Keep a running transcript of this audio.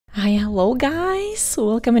Hi, hello guys!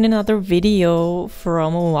 Welcome in another video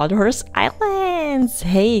from Wild Horse Islands!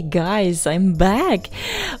 Hey guys, I'm back!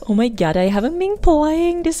 Oh my god, I haven't been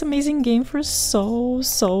playing this amazing game for so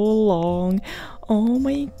long. Oh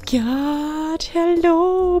my god,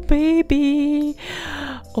 hello baby!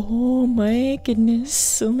 Oh my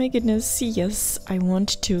goodness, yes, I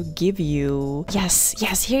want to give you... Yes,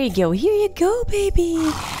 here you go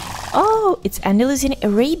baby! Oh, it's Andalusian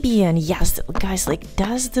Arabian. Yes, guys, like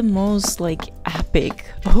that's the most like epic.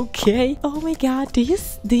 Okay. Oh my god, do you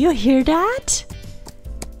hear that?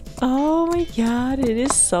 Oh my god, it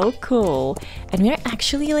is so cool. And we're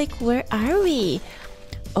actually like, where are we?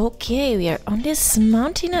 Okay, we are on this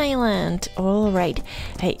mountain island. All right.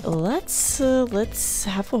 Hey, let's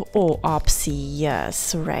have a Opsy.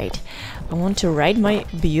 Yes, right. I want to ride my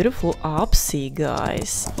beautiful Opsy,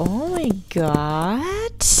 guys. Oh my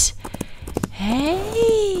god.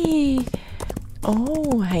 Hey.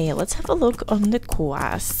 Oh, hey, let's have a look on the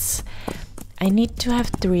quests. I need to have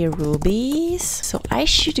 3 rubies, so I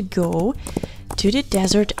should go to the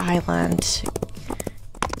desert island.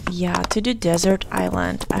 Yeah, to the desert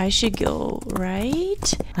island I should go,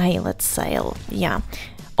 right? Hey, let's sail. Yeah.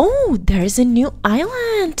 Oh, there's a new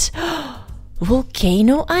island.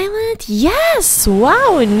 Volcano Island? Yes!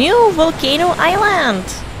 Wow, a new Volcano Island.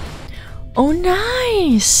 Oh,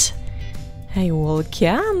 nice. Hey,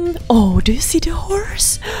 welcome. Oh, do you see the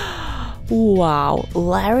horse? Wow,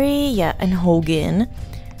 Larry, yeah, and Hogan.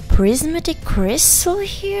 Prismatic crystal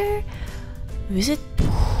here. Visit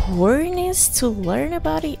Pornis to learn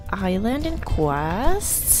about the island and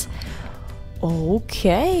quests.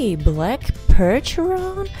 Okay, black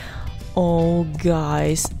percheron. Oh,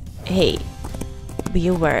 guys, hey,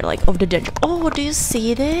 beware, like, of the danger. Oh, do you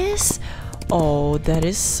see this? Oh, that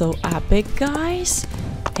is so epic, guys.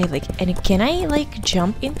 Hey, like, and can I like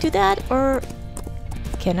jump into that, or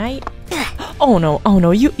can I? Oh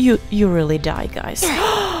no, you really die, guys.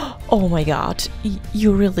 Oh my god,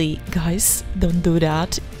 you really, guys, don't do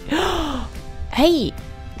that. Hey,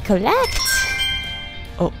 collect.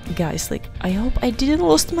 Oh, guys, like, I hope I didn't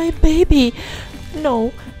lost my baby.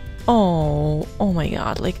 No. Oh my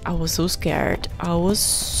god, like, I was so scared. I was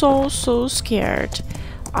so scared.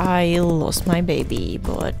 I lost my baby,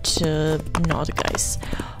 but not, guys.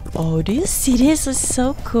 Oh, do you see this? It's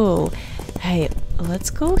so cool. Hey, let's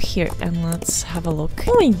go here and let's have a look.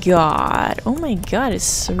 Oh my god,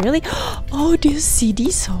 it's really... Oh, do you see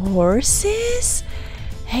these horses?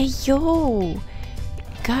 Hey, yo,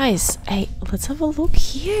 guys, hey, let's have a look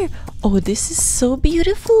here. Oh, this is so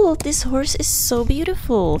beautiful. This horse is so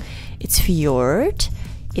beautiful. It's Fjord.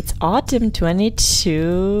 It's Autumn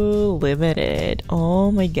 22 limited.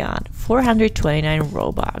 Oh my god, 429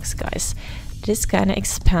 Robux, guys. This kind of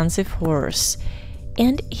expensive horse.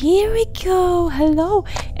 And here we go. Hello.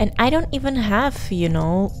 And I don't even have, you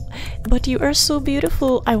know, but you are so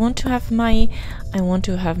beautiful. I want to have my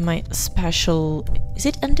special. Is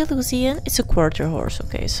it Andalusian? It's a quarter horse.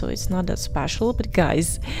 Okay, so it's not that special, but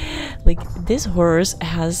guys, like, this horse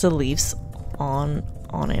has the leaves on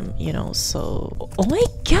him, you know, so oh my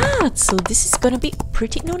god, so this is gonna be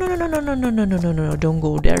pretty. No, don't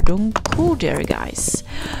go there, guys.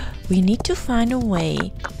 We need to find a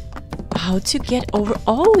way how to get over.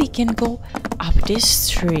 Oh, we can go up this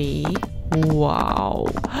tree. Wow.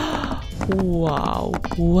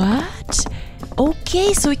 What?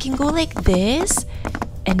 Okay, so we can go like this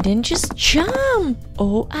and then just jump.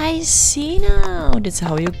 Oh, I see now. That's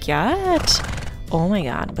how you get. Oh my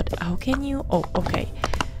god, but how can you? Oh, okay.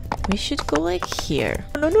 We should go like here.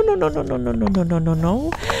 No.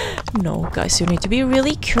 No, guys, you need to be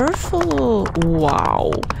really careful.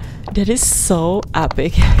 Wow. That is so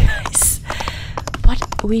epic, guys.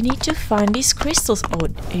 But we need to find these crystals. Oh,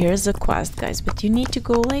 here's the quest, guys. But you need to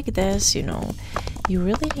go like this, you know. You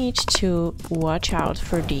really need to watch out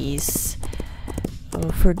for these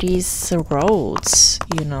roads,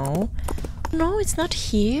 you know. No, it's not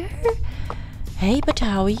here. Hey, but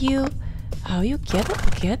how you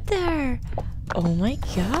get there? Oh my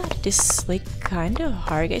god, this is like kind of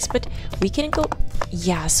hard, guys, but we can go.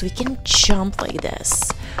 Yes, we can jump like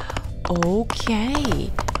this. Okay,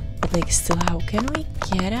 but like, still, how can we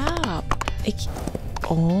get up? Like,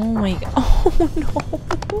 oh my god. Oh no.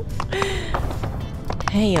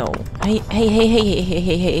 Hey, yo.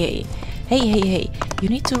 Hey, you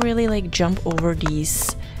need to really like jump over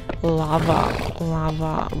these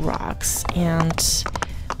lava rocks. And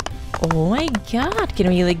oh my god, can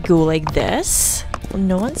we like go like this?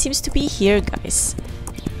 No one seems to be here, guys.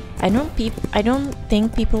 I don't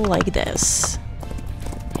think people like this.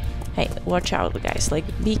 Hey, watch out, guys, like,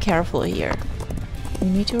 be careful here. You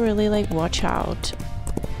need to really like watch out.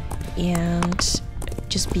 and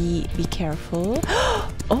just be careful.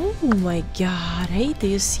 Oh my god, hey, do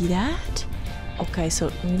you see that? Okay,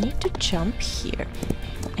 so we need to jump here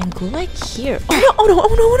and go like here. Oh no, oh no,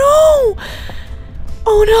 oh no, oh no!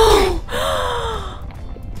 Oh no!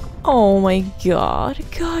 Oh my god,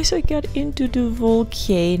 guys, I got into the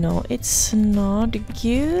volcano. It's not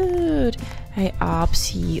good. Hey,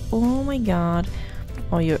 Opsy, oh my god.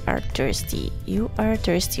 Oh, you are thirsty. You are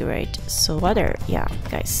thirsty, right? So water, yeah,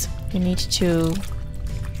 guys. You need to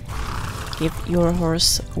give your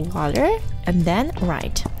horse water and then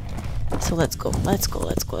ride. So let's go.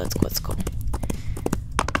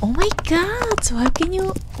 Oh my god, so how can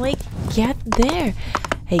you like get there?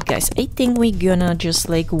 Hey guys, I think we're gonna just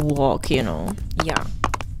like walk, you know. Yeah,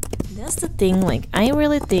 that's the thing. Like, I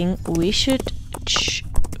really think we should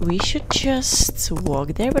just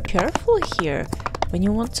walk there, but careful here when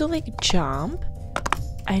you want to like jump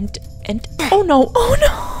and oh no,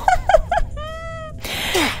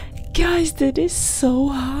 guys, that is so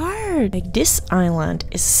hard. Like, this island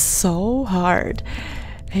is so hard.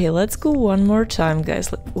 Hey, let's go one more time,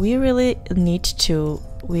 guys. Like, we really need to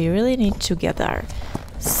get there.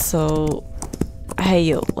 So hey,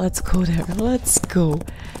 yo, let's go there. Let's go.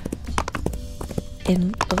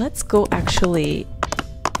 And let's go actually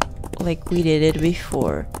like we did it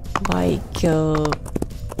before, like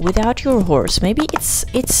without your horse. Maybe it's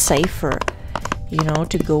safer, you know,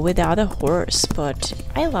 to go without a horse, but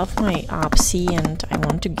I love my Opsy and I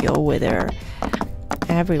want to go with her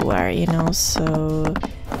everywhere, you know, so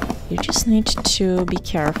you just need to be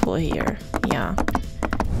careful here. Yeah,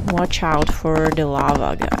 watch out for the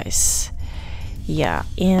lava, guys. Yeah,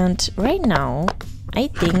 and right now I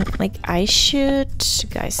think like I should,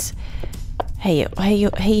 guys. Hey,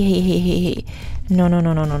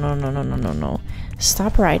 no,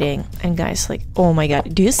 stop riding. And guys, like, oh my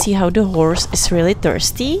god, do you see how the horse is really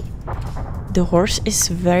thirsty? The horse is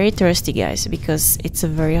very thirsty, guys, because it's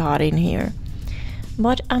very hot in here.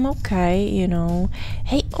 But I'm okay, you know.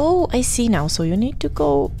 Hey, oh, I see now. So you need to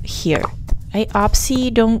go here. Hey,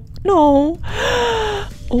 Opsy, don't... No!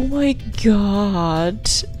 Oh my god.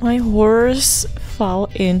 My horse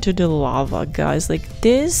fell into the lava, guys. Like,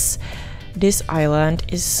 this island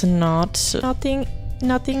is nothing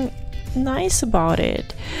nice about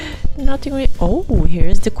it. Nothing really... Oh,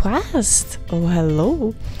 here's the quest. Oh,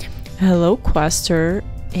 hello. Hello, quester.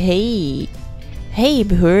 Hey,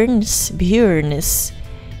 Bjorns.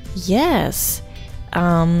 Yes.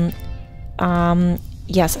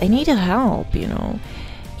 Yes, I need help, you know.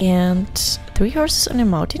 And 3 horses on a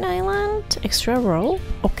mountain island, extra rope.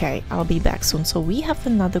 Okay, I'll be back soon. So we have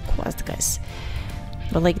another quest, guys.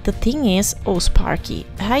 But like, the thing is, oh, Sparky.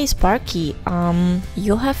 Hi, Sparky.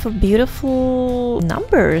 You have beautiful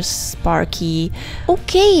numbers, Sparky.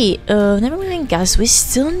 Okay, never mind, guys. We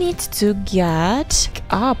still need to get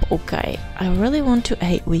up. Okay, I really want to.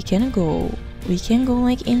 Hey, we can go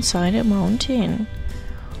like inside a mountain.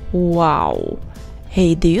 Wow.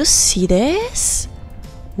 Hey, do you see this?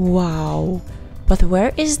 Wow. But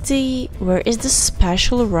where is the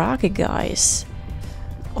special rock, guys?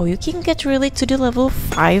 Oh, you can get really to the level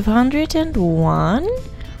 501?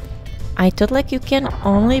 I thought like you can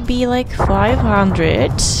only be like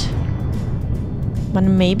 500. But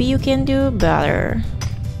maybe you can do better.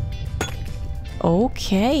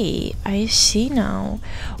 Okay, I see now.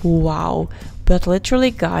 Wow. But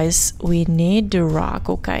literally, guys, we need the rock.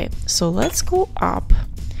 Okay, so let's go up.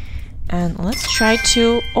 And let's try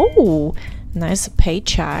to... Oh, nice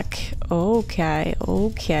paycheck. Okay.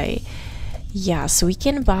 Yeah, so we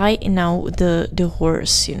can buy now the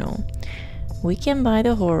horse, you know. We can buy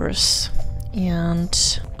the horse.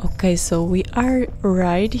 And okay, so we are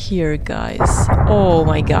right here, guys. Oh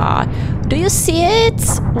my god. Do you see it?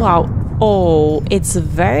 Wow. Oh, it's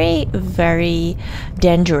very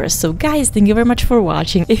dangerous. So guys, thank you very much for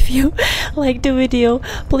watching. If you liked the video,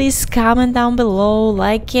 please comment down below,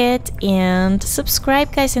 like it, and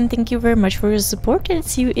subscribe, guys. And thank you very much for your support, and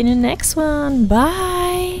see you in the next one.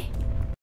 Bye.